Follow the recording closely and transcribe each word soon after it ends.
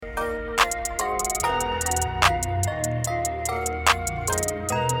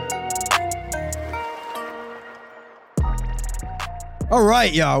All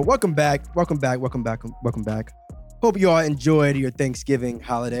right, y'all. Welcome back. Hope you all enjoyed your Thanksgiving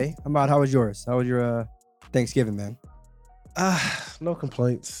holiday. Ahmad, how was yours? How was your Thanksgiving, man? No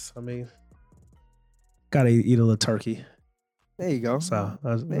complaints. I mean, gotta eat a little turkey. There you go. So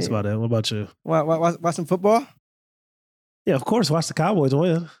that's about it. What about you? Watch some football? Yeah, of course. Watch the Cowboys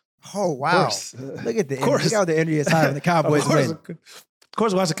win. Oh, wow. Look at the energy. Look how the energy is high when the Cowboys win. Of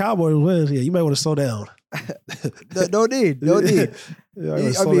course, watch the Cowboys win. Yeah, you might want to slow down. No need. We all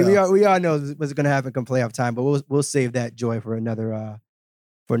know what's going to happen come playoff time, but we'll save that joy for another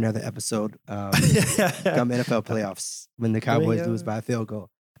episode. Come NFL playoffs when the Cowboys lose by a field goal.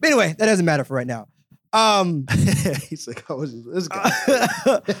 But anyway, that doesn't matter for right now. He's like, "I was this guy."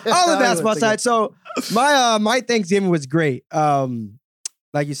 On the basketball side, so my Thanksgiving was great.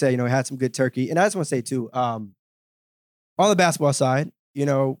 Like you said, had some good turkey, and I just want to say too, on the basketball side, we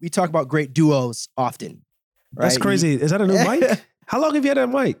talk about great duos often. Right? That's crazy. Is that a new mic? How long have you had that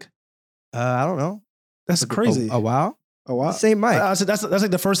mic? I don't know. That's crazy. A while. The same mic. That's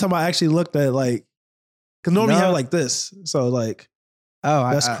like the first time I actually looked at because normally you have like this. So like,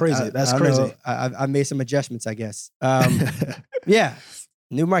 that's crazy. That's crazy. I made some adjustments, I guess. Yeah,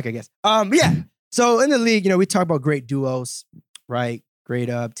 new mic, I guess. Yeah. So in the league, we talk about great duos, right? Great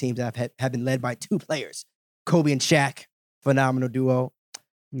teams that have been led by two players, Kobe and Shaq, phenomenal duo.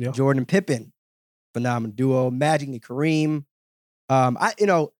 Yeah. Jordan and Pippen, phenomenal duo. Magic and Kareem. I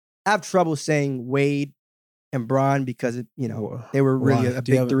have trouble saying Wade and Bron because they were really a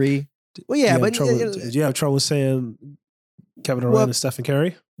big three. Well, yeah, but did you have trouble saying Kevin Durant and Stephen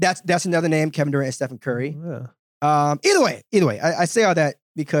Curry? That's another name, Kevin Durant and Stephen Curry. Yeah. Either way, I say all that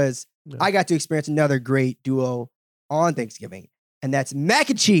because I got to experience another great duo on Thanksgiving, and that's mac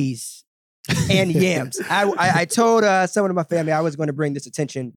and cheese and yams. I told someone in my family I was going to bring this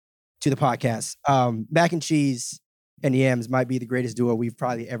attention to the podcast. Mac and cheese and yams might be the greatest duo we've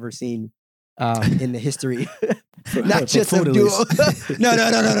probably ever seen in the history. Not just a duo. No.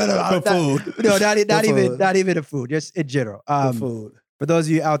 For food. No, not even a food. Just in general. For food. For those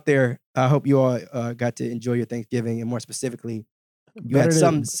of you out there, I hope you all got to enjoy your Thanksgiving, and more specifically, you had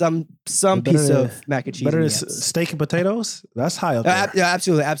some piece of mac and cheese. Better than steak and potatoes? That's high up there. Yeah,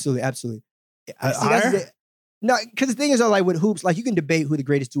 absolutely. Higher? No, because the thing is, like with hoops, like you can debate who the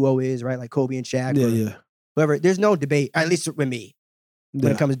greatest duo is, right? Like Kobe and Shaq. Yeah. Whoever. There's no debate, at least with me,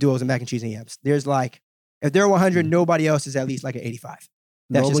 when it comes to duos and mac and cheese and yams. There's like, if they're 100, nobody else is at least like an 85.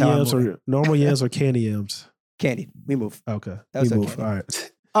 That's Normal yams or candy yams? Candy. We move. Okay. We move. All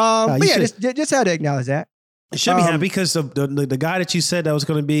right. But yeah, just had to acknowledge that. You should be happy because the guy that you said that was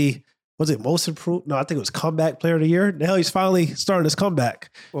going to be, was it most improved? No, I think it was comeback player of the year. Now he's finally starting his comeback.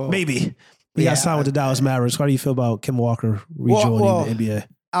 Well, maybe. He got signed with the Dallas Mavericks. How do you feel about Kemba Walker rejoining the NBA?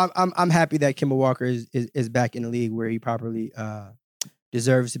 I'm happy that Kemba Walker is back in the league where he properly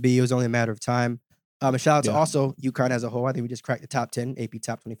deserves to be. It was only a matter of time. And shout out to also UConn as a whole. I think we just cracked the top 10, AP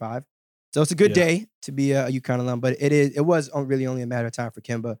top 25. So it's a good day to be a UConn alum, but it was really only a matter of time for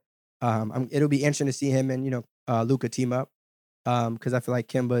Kemba. It'll be interesting to see him and Luka team up because I feel like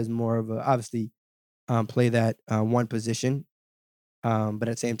Kemba is more of obviously play that one position, but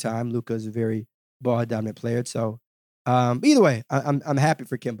at the same time Luka is a very ball dominant player. So either way, I'm happy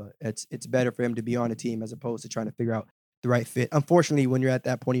for Kemba. It's better for him to be on a team as opposed to trying to figure out the right fit. Unfortunately, when you're at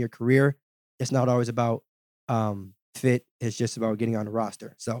that point of your career, it's not always about fit. It's just about getting on the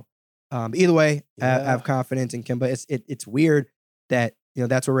roster. So either way, I have confidence in Kemba. It's weird that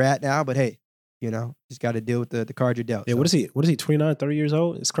that's where we're at now, but hey, just got to deal with the cards you're dealt. Yeah, so. What is he? 29, 30 years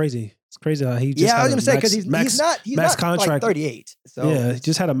old? It's crazy. It's crazy how he just I was gonna say because he's max not contract. Like 38. So yeah, he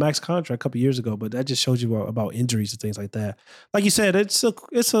just had a max contract a couple years ago, but that just shows you about injuries and things like that. Like you said, it's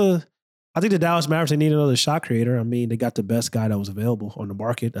a. I think the Dallas Mavericks, they need another shot creator. I mean, they got the best guy that was available on the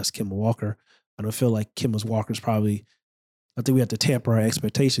market. That's Kemba Walker. I don't feel like Walker's probably. I think we have to tamper our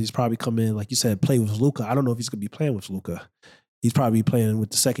expectations. He's probably come in, like you said, play with Luka. I don't know if he's going to be playing with Luka. He's probably playing with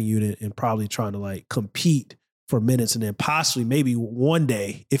the second unit and probably trying to like compete for minutes, and then possibly maybe one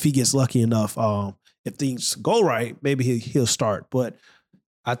day, if he gets lucky enough, if things go right, maybe he'll start. But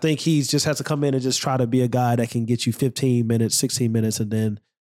I think he just has to come in and just try to be a guy that can get you 15 minutes, 16 minutes, and then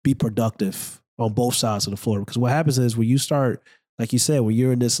be productive on both sides of the floor. Because what happens is when you start, like you said, when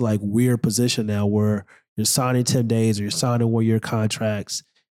you're in this like weird position now where you're signing 10 days or you're signing 1-year contracts,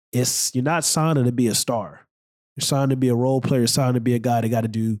 you're not signing to be a star. You're signing to be a role player, signing to be a guy that got to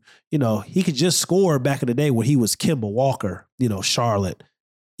do, he could just score back in the day when he was Kemba Walker, Charlotte,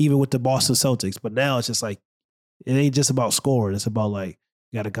 even with the Boston Celtics. But now it's just like, it ain't just about scoring. It's about like,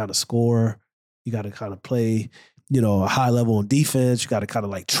 you got to kind of score. You got to kind of play, a high level on defense. You got to kind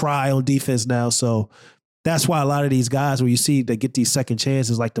of like try on defense now. So that's why a lot of these guys, where you see they get these second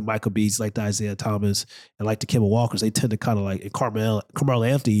chances, like the Michael Beats, like the Isaiah Thomas, and like the Kemba Walkers, they tend to kind of like, and Carmelo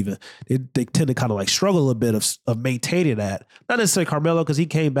Anthony even, they tend to kind of like struggle a little bit of maintaining that. Not necessarily Carmelo because he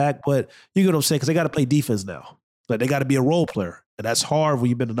came back, but you get what I'm saying, because they got to play defense now. Like they got to be a role player. And that's hard when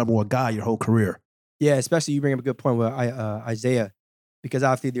you've been the number one guy your whole career. Yeah, especially you bring up a good point with Isaiah, because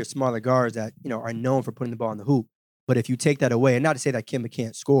obviously there's smaller guards that, are known for putting the ball in the hoop. But if you take that away, and not to say that Kemba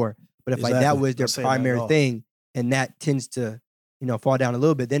can't score, but if Exactly. like that was their Not saying primary that at all. thing, and that tends to, fall down a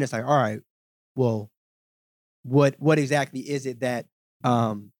little bit, then it's like, all right, well, what exactly is it that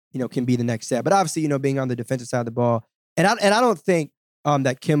can be the next step? But obviously, being on the defensive side of the ball, and I don't think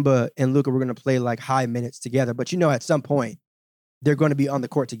that Kemba and Luka were going to play like high minutes together, but at some point they're going to be on the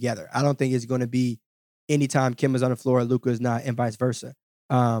court together. I don't think it's going to be anytime Kemba's on the floor, Luka's not, and vice versa.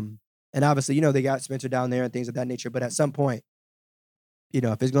 And obviously, they got Spencer down there and things of that nature. But at some point,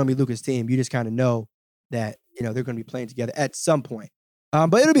 if it's going to be Luka's team, you just kind of know that, they're going to be playing together at some point.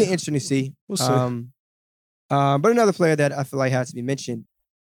 But it'll be interesting to see. We'll see. But another player that I feel like has to be mentioned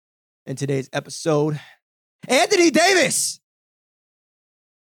in today's episode, Anthony Davis.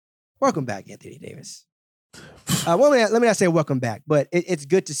 Welcome back, Anthony Davis. Let me not say welcome back, but it's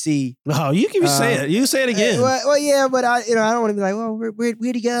good to see. No, you can say it. You say it again. Well, yeah, but I don't want to be like, well,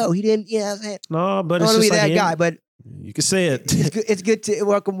 where'd he go? He didn't, No, but I it's don't want to just be like that guy, but you can say it. it's good to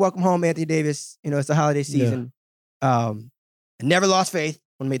welcome home, Anthony Davis. It's the holiday season. I never lost faith.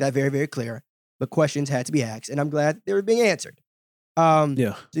 I want to make that very, very clear. But questions had to be asked, and I'm glad they were being answered. So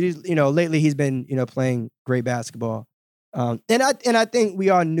lately he's been, playing great basketball. And I think we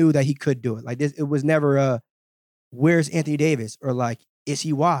all knew that he could do it. Like this, it was never where's Anthony Davis, or like, is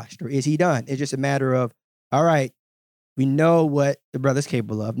he washed or is he done? It's just a matter of, all right, we know what the brother's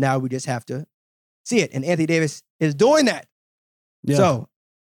capable of. Now we just have to see it. And Anthony Davis is doing that. Yeah. So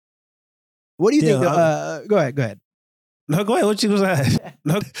what do you think? Go ahead. No, go ahead. What you was at?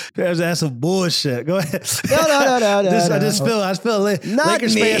 No, that's some bullshit. Go ahead. No. I just feel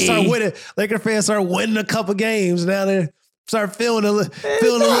Lakers fans start winning. Lakers fans start winning a couple games. Now they start feeling a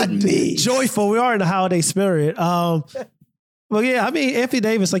little joyful. We are in the holiday spirit. Well, yeah, I mean, Anthony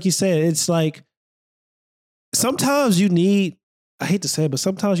Davis, like you said, it's like sometimes you need, I hate to say it, but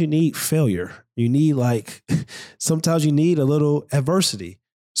sometimes you need failure. You need sometimes you need a little adversity.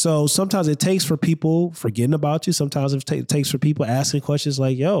 So sometimes it takes for people forgetting about you. Sometimes it takes for people asking questions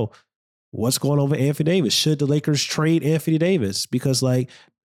like, yo, what's going on with Anthony Davis? Should the Lakers trade Anthony Davis? Because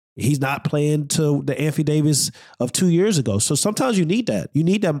he's not playing to the Anthony Davis of 2 years ago. So sometimes you need that. You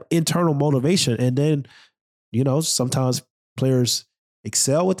need that internal motivation. And then, sometimes players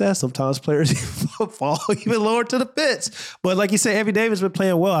excel with that. Sometimes players fall even lower to the pits. But like you said, Anthony Davis has been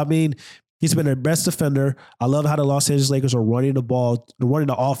playing well. I mean, he's been their best defender. I love how the Los Angeles Lakers are running the ball, running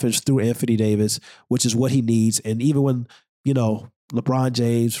the offense through Anthony Davis, which is what he needs. And even when, LeBron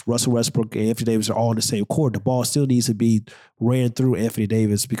James, Russell Westbrook, and Anthony Davis are all on the same court, the ball still needs to be ran through Anthony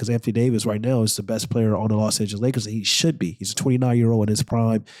Davis, because Anthony Davis right now is the best player on the Los Angeles Lakers. And he should be. He's a 29-year-old in his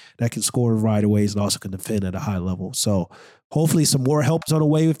prime that can score in a variety of ways and also can defend at a high level. So hopefully some more help is on the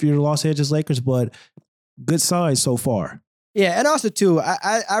way if you're the Los Angeles Lakers, but good signs so far. Yeah, and also too,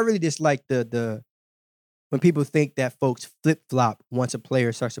 I really dislike the when people think that folks flip-flop once a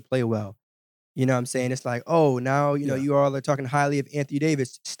player starts to play well. You know what I'm saying? It's like, oh, now, you all are talking highly of Anthony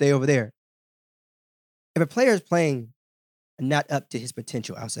Davis, stay over there. If a player is playing not up to his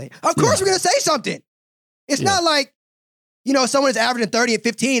potential, I'll say, of course we're going to say something. It's not like, someone is averaging 30 and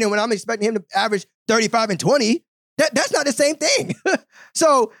 15, and when I'm expecting him to average 35 and 20, that's not the same thing.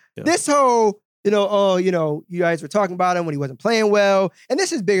 So this whole, you guys were talking about him when he wasn't playing well. And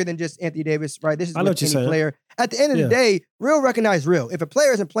this is bigger than just Anthony Davis, right? This is with any player. At the end of the day, real recognize real. If a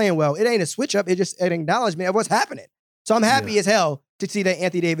player isn't playing well, it ain't a switch up. It's just an acknowledgement of what's happening. So I'm happy as hell to see that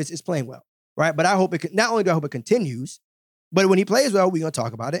Anthony Davis is playing well, right? But I hope not only do I hope it continues, but when he plays well, we're going to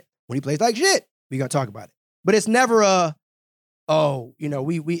talk about it. When he plays like shit, we're going to talk about it. But it's never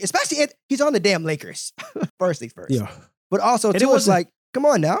we especially he's on the damn Lakers. First things first. Yeah. But also, too, it's like, come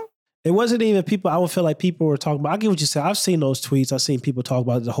on now. It wasn't even people. I would feel like people were talking about. I get what you said. I've seen those tweets. I've seen people talk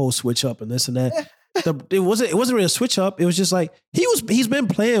about the whole switch up and this and that. It wasn't really a switch up. It was just like he's been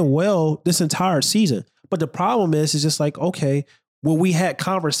playing well this entire season. But the problem is just like, okay, when we had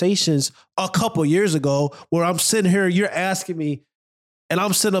conversations a couple years ago where I'm sitting here, you're asking me, and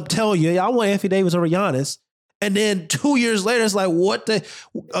I'm sitting up telling you, I want Anthony Davis over Giannis. And then 2 years later, it's like,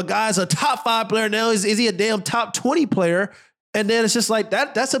 a guy's a top 5 player now. Is he a damn top 20 player? And then it's just like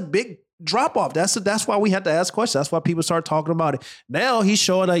that's a big drop off. That's why we had to ask questions. That's why people start talking about it. Now he's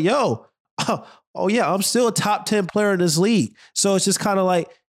showing that, oh yeah, I'm still a top 10 player in this league. So it's just kind of like,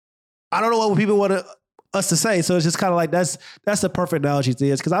 I don't know what people want to us to say. So it's just kind of like that's the perfect analogy to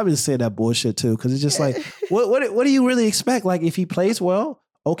this because I've been saying that bullshit too. Because it's just like, what do you really expect? Like if he plays well,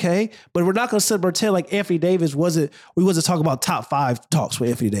 okay, but we're not going to sit and pretend like Anthony Davis wasn't talking about top 5 talks with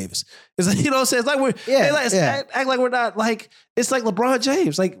Anthony Davis. It's like, you know what I'm saying? It's like we're act like we're not like it's like LeBron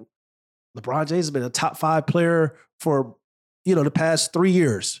James. Like LeBron James has been a top 5 player for the past 3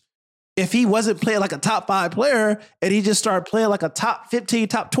 years. If he wasn't playing like a top 5 player and he just started playing like a top 15,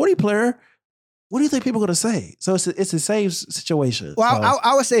 top 20 player, what do you think people are going to say? So it's the same situation. Well, so,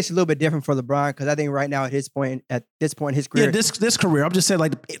 I would say it's a little bit different for LeBron because I think right now at this point in his career, this career, I'm just saying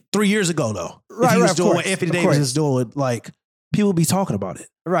like 3 years ago though, right, if he was doing course, what Anthony Davis is doing, like people would be talking about it,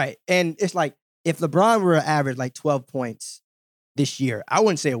 right? And it's like if LeBron were to average like 12 points this year, I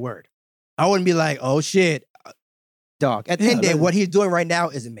wouldn't say a word. I wouldn't be like, oh shit, dog. At the end of the day, what he's doing right now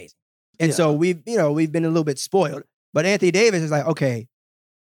is amazing, and so we've been a little bit spoiled. But Anthony Davis is like, okay.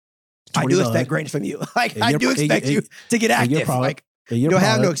 I do expect greatness from you. Like I do expect you to get active. Like you don't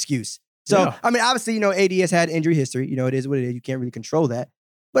have no excuse. So I mean, obviously, AD has had injury history. It is what it is. You can't really control that.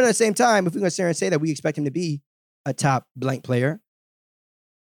 But at the same time, if we're going to sit here and say that we expect him to be a top blank player,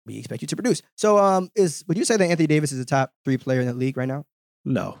 we expect you to produce. So would you say that Anthony Davis is a top 3 player in the league right now?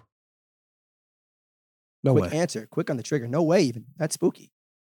 No. Quick answer. Quick on the trigger. No way. Even that's spooky.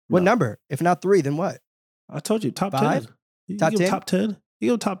 What number? If not 3, then what? I told you top 5? 10. Top 10. Top 10. You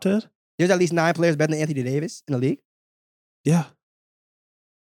go top 10. There's at least 9 players better than Anthony Davis in the league. Yeah.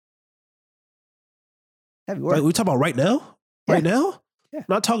 Heavy work. Like, we talking about right now? Yeah. Right now? Yeah. I'm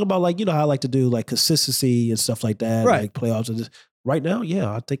not talking about like, how I like to do like consistency and stuff like that. Right. Like playoffs. And just, right now,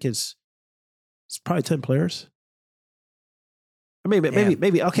 yeah, I think it's probably 10 players. I mean,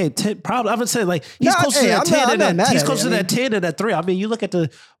 maybe, okay, 10, probably, I'm going to say like, he's close to that 10 he's close to that 10 and that 3. I mean, you look at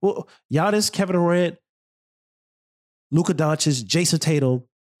Giannis, Kevin Durant, Luka Doncic, Jason Tatum.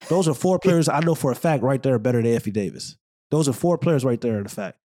 Those are 4 players I know for a fact right there are better than Anthony Davis. Those are 4 players right there in the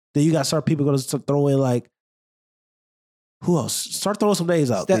fact. Then you got people going to throw in like, who else? Start throwing some names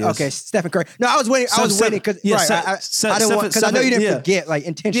out. Okay, Stephen Curry. No, I was waiting because I didn't want because I know you didn't forget like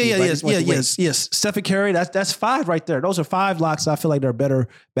intentionally. Yes. Stephen Curry. That's 5 right there. Those are 5 locks. I feel like they're better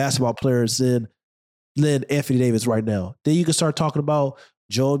basketball players than Anthony Davis right now. Then you can start talking about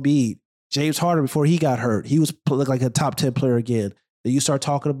Joel Embiid, James Harden before he got hurt. He was like a top 10 player again. Then you start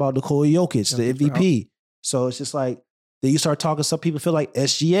talking about Nikola Jokic, the MVP. So it's just like, then you start talking, some people feel like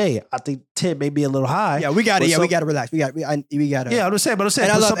SGA. I think 10 may be a little high. Yeah, we got to relax. We got to. Yeah, I'm just saying. But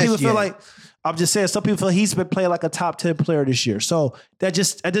some people feel like, I'm just saying, some people feel he's been playing like a top 10 player this year. So that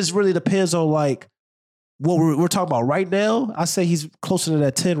just really depends on like what we're talking about right now. I say he's closer to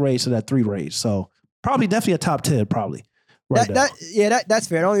that 10 range to that 3 range. So probably definitely a top 10 probably. Right That's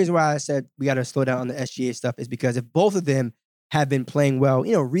fair. The only reason why I said we got to slow down on the SGA stuff is because if both of them have been playing well,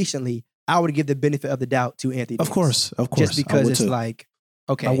 recently, I would give the benefit of the doubt to Anthony Davis. Of course. Just because it's like,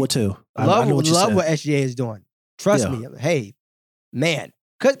 okay. I would too. Love what SGA is doing. Trust me. Hey, man.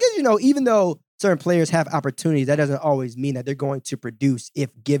 Because, even though certain players have opportunities, that doesn't always mean that they're going to produce if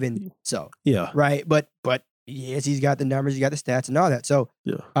given so. Yeah. Right? But yes, he's got the numbers, he's got the stats and all that. So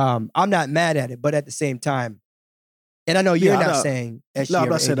I'm not mad at it. But at the same time, and I know you're not saying SGA. No, I'm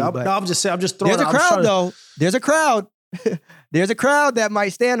not saying that. I'm just saying, I'm just throwing There's a crowd, though. There's a crowd. There's a crowd that might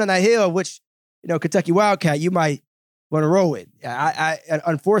stand on that hill, which, Kentucky Wildcat, you might want to roll with. I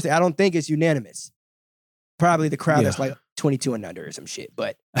unfortunately, I don't think it's unanimous. Probably the crowd that's like 22 and under or some shit.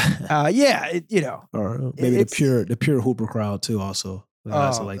 But or maybe the pure Hooper crowd too. Also,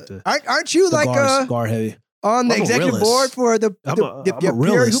 aren't you like guard heavy? On the executive board for the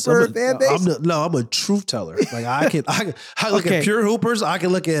Pure Hooper fan base? I'm a truth teller. Like I look at pure Hoopers. I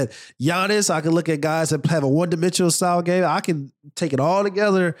can look at Giannis. I can look at guys that have a one-dimensional style game. I can take it all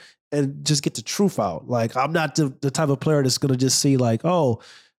together and just get the truth out. Like I'm not the type of player that's going to just see like, oh,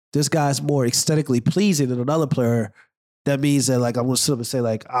 this guy's more aesthetically pleasing than another player. That means that like I'm going to sit up and say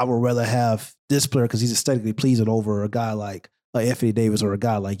like I would rather have this player because he's aesthetically pleasing over a guy like Anthony Davis or a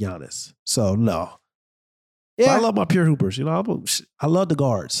guy like Giannis. So no. Yeah. But I love my pure Hoopers. I love the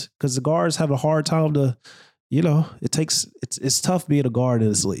guards because the guards have a hard time to, it's tough being a guard in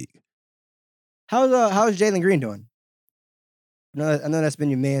this league. How's Jalen Green doing? I know that's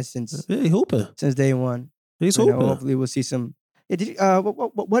been your man since hooping since day one. He's hooping. Hopefully we'll see some. Yeah,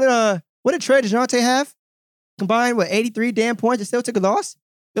 what did Trey DeJounte have combined with 83 damn points and still took a loss?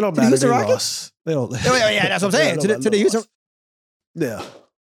 They don't matter. They lost. They don't. Yeah, that's what I'm saying. to the Houston. Yeah.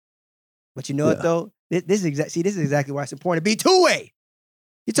 But you know what though? This is exactly why it's important to be two-way.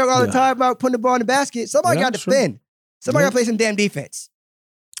 You talk all the time about putting the ball in the basket. Somebody got to defend. Somebody got to play some damn defense.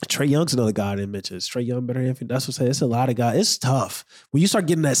 Trae Young's another guy I didn't mention. Is Trae Young better than Anthony? That's what I'm saying. It's a lot of guys. It's tough. When you start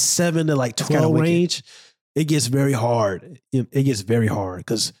getting that 7 to like 12 range, it gets very hard. It gets very hard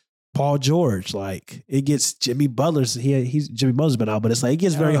because Paul George, like it gets Jimmy Butler's. Jimmy Butler's been out, but it's like it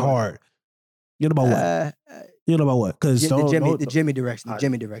gets very hard. You know about what? You know about what? Because the Jimmy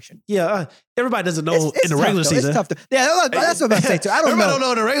direction. Yeah, everybody doesn't know in the regular season. It's tough. That's what I'm saying too. I don't know. Everybody don't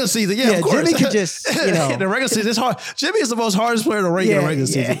know in the regular season. Yeah, of course. Jimmy could just, in the regular season, it's hard. Jimmy is the most hardest player in the regular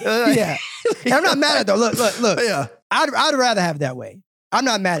season. Yeah. And I'm not mad at it though. Look. Yeah. I'd rather have it that way. I'm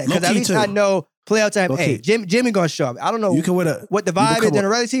not mad at it because at least I know playoff time. Hey, Jimmy gonna show up. I don't know what the vibe is in the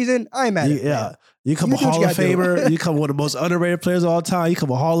regular season. I ain't mad at it. Yeah. You come a Hall of Famer. You come one of the most underrated players of all time. You come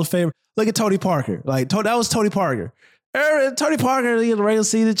a Hall of Famer. Look at Tony Parker. Like that was Tony Parker. Tony Parker in the regular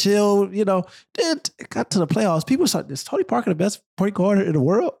season, chill. Then got to the playoffs. People started, is Tony Parker the best point guard in the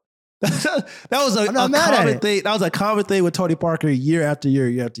world? that was a common thing. That was a common thing with Tony Parker year after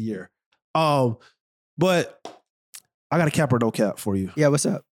year. But I got a cap or no cap for you. Yeah, what's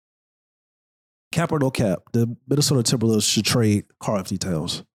up? Cap or no cap? The Minnesota Timberwolves should trade Karl-Anthony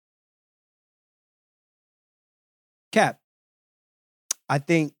Towns. Cap. I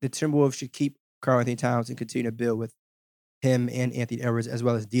think the Timberwolves should keep Karl-Anthony Towns and continue to build with him and Anthony Edwards as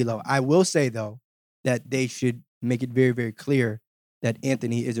well as D'Lo. I will say though that they should make it very, very clear that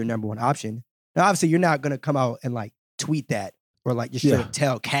Anthony is their number one option. Now, obviously, you're not gonna come out and like tweet that or like just straight up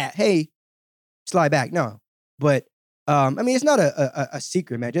tell Cat, "Hey, slide back." No, but I mean, it's not a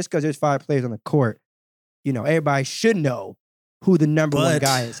secret, man. Just because there's 5 players on the court, everybody should know who the number one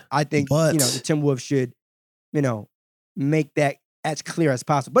guy is. I think the Timberwolves should, make that as clear as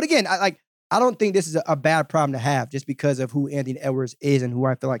possible. But again, I don't think this is a bad problem to have just because of who Anthony Edwards is and who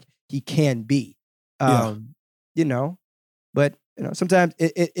I feel like he can be. But sometimes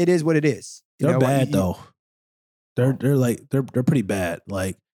it is what it is. They're bad though. They're pretty bad.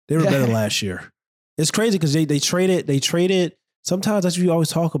 Like they were better last year. It's crazy because they traded. Sometimes that's what you always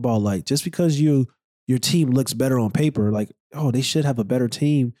talk about. Like just because your team looks better on paper, like they should have a better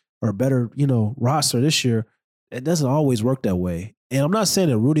team or a better roster this year. It doesn't always work that way. And I'm not saying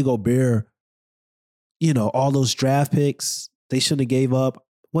that Rudy Gobert, all those draft picks, they shouldn't have gave up.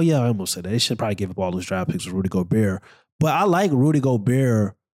 Well, yeah, I almost said that. They should probably give up all those draft picks with Rudy Gobert. But I like Rudy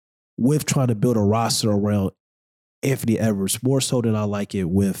Gobert with trying to build a roster around Anthony Edwards more so than I like it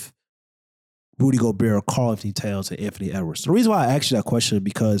with Rudy Gobert, Karl-Anthony Towns, and Anthony Edwards. The reason why I asked you that question is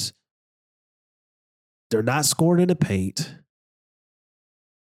because they're not scoring in the paint.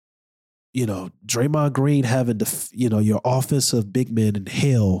 Draymond Green having your offensive big men in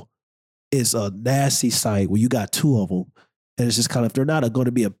hell is a nasty sight when you got 2 of them. And it's just kind of, they're not going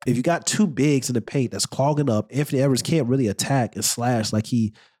to be if you got 2 bigs in the paint that's clogging up, Anthony Edwards can't really attack and slash like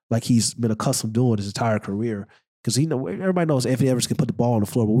he's been accustomed doing his entire career. Because everybody knows Anthony Edwards can put the ball on the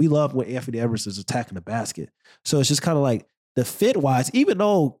floor, but we love when Anthony Edwards is attacking the basket. So it's just kind of like the fit-wise, even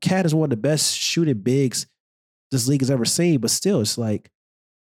though Cat is one of the best shooting bigs this league has ever seen, but still it's like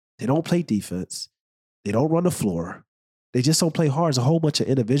they don't play defense. They don't run the floor. They just don't play hard. There's a whole bunch of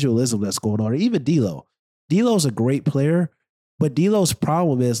individualism that's going on. Even D'Lo. D'Lo's a great player, but D'Lo's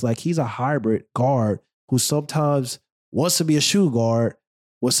problem is like he's a hybrid guard who sometimes wants to be a shoe guard,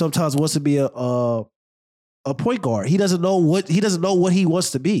 or sometimes wants to be a point guard. He doesn't know what he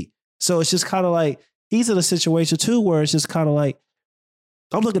wants to be. So it's just kind of like he's in a situation too where it's just kind of like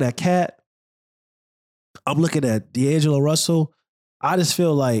I'm looking at Cat, I'm looking at D'Angelo Russell. I just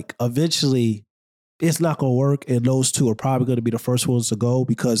feel like eventually it's not going to work, and those 2 are probably going to be the first ones to go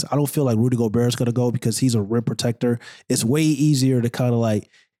because I don't feel like Rudy Gobert is going to go because he's a rim protector. It's way easier to kind of like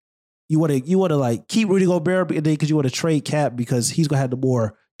you want to like keep Rudy Gobert because you want to trade Cat because he's going to have the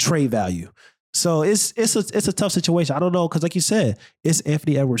more trade value. So it's a tough situation. I don't know because like you said, it's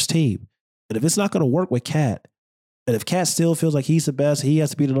Anthony Edwards' team, and if it's not going to work with Cat, and if Cat still feels like he's the best, he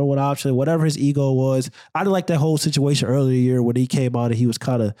has to be the number one option, whatever his ego was. I didn't like that whole situation earlier in the year when he came out and he was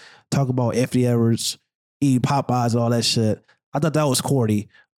kind of talking about Anthony Edwards eating Popeyes and all that shit. I thought that was corny.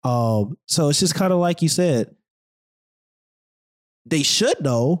 So it's just kind of like you said, they should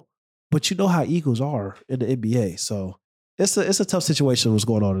know, but you know how egos are in the NBA. So it's a tough situation what's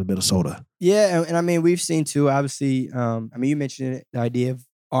going on in Minnesota. Yeah, and I mean, we've seen too, obviously, you mentioned it, the idea of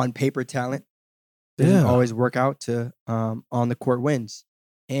on paper talent doesn't always work out to on the court wins.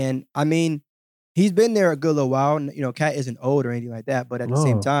 And I mean, he's been there a good little while. And, Cat isn't old or anything like that, but at the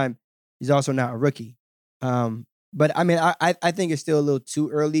same time, he's also not a rookie. But I mean, I think it's still a little too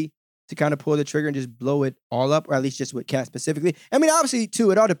early to kind of pull the trigger and just blow it all up, or at least just with Cat specifically. I mean, obviously, too,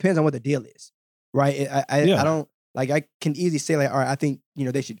 it all depends on what the deal is, right? I don't, like, I can easily say, like, all right, I think,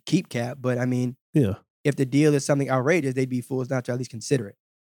 they should keep Cat, but I mean, if the deal is something outrageous, they'd be fools not to at least consider it.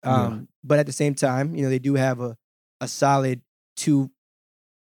 But at the same time, they do have a solid 2-4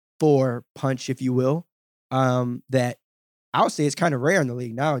 punch, if you will, that I would say is kind of rare in the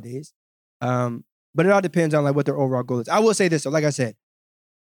league nowadays. But it all depends on what their overall goal is. I will say this, so like I said,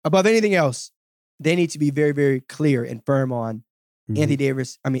 above anything else, they need to be very, very clear and firm on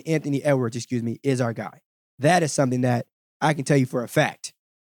Anthony Edwards, is our guy. That is something that I can tell you for a fact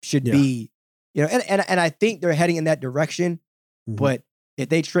should be, and I think they're heading in that direction. But if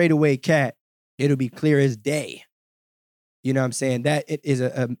they trade away Cat, it'll be clear as day. You know what I'm saying? That it is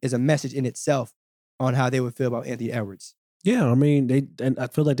a message in itself on how they would feel about Anthony Edwards. Yeah, I mean, I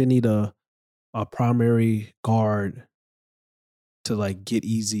feel like they need a primary guard to get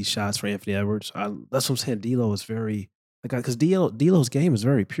easy shots for Anthony Edwards. That's what I'm saying. D'Lo is very because D'Lo's game is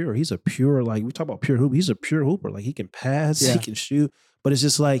very pure. He's a pure we talk about pure hooper. He's a pure hooper. He can pass, he can shoot, but it's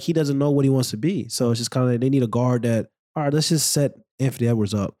just he doesn't know what he wants to be. So it's just kind of they need a guard that all right, let's just set Anthony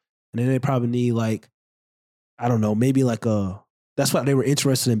Edwards up, and then they probably need I don't know, maybe that's why they were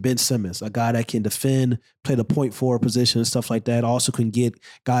interested in Ben Simmons, a guy that can defend, play the point forward position and stuff like that. Also can get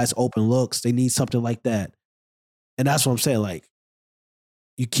guys open looks. They need something like that. And that's what I'm saying.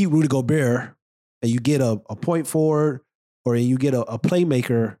 You keep Rudy Gobert and you get a point forward or you get a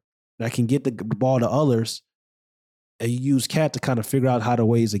playmaker that can get the ball to others, and you use Cat to kind of figure out how the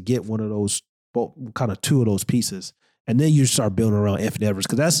ways to get one of those, kind of two of those pieces. And then you start building around Anthony Edwards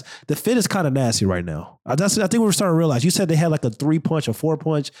because the fit is kind of nasty right now. I think we're starting to realize. You said they had a 3-punch or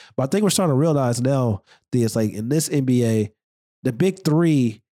 4-punch, but I think we're starting to realize now that in this NBA, the big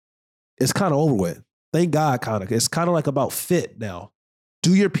three is kind of over with. Thank God, kind of. It's kind of about fit now.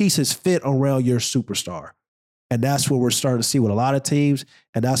 Do your pieces fit around your superstar? And that's what we're starting to see with a lot of teams.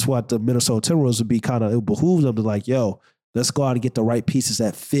 And that's what the Minnesota Timberwolves would be it behooves them to let's go out and get the right pieces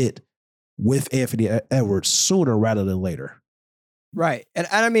that fit with Anthony Edwards sooner rather than later. Right. And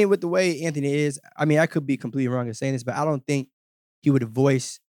I mean, with the way Anthony is, I could be completely wrong in saying this, but I don't think he would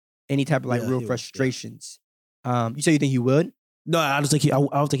voice any type of real frustrations. You say you think he would? No, I don't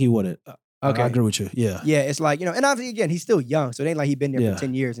think he wouldn't. Okay. I agree with you. Yeah. Yeah, it's and obviously, again, he's still young, so it ain't like he's been there for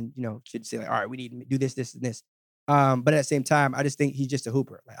 10 years and, should say, all right, we need to do this, this, and this. But at the same time, I just think he's just a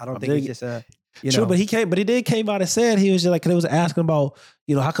hooper. I don't think he's just a, True, but he came out and said, he was just they was asking about,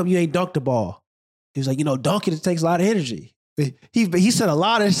 how come you ain't dunked the ball? He was dunking, it takes a lot of energy. He said a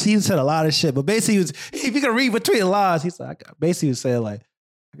lot of shit, but basically if you can read between the lines, he was saying I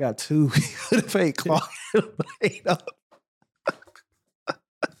got two fake calls.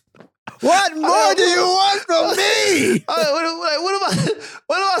 What more do you want from me?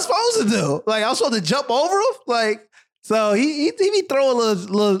 What am I supposed to do? I'm supposed to jump over him? So he be throwing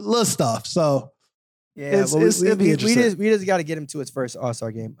little stuff. So yeah, we just got to get him to his first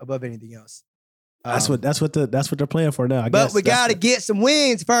All-Star game above anything else. That's what they're playing for now. I but guess we got to get some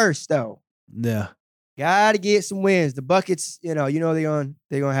wins first, though. Yeah, got to get some wins. The buckets, they're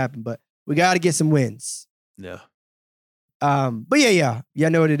gonna happen, but we got to get some wins. Yeah. But yeah, y'all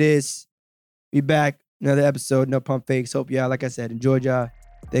know what it is. Be back another episode. No pump fakes. Hope y'all, like I said, enjoyed y'all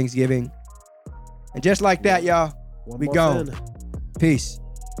Thanksgiving. And just like that, y'all, we gone. Peace.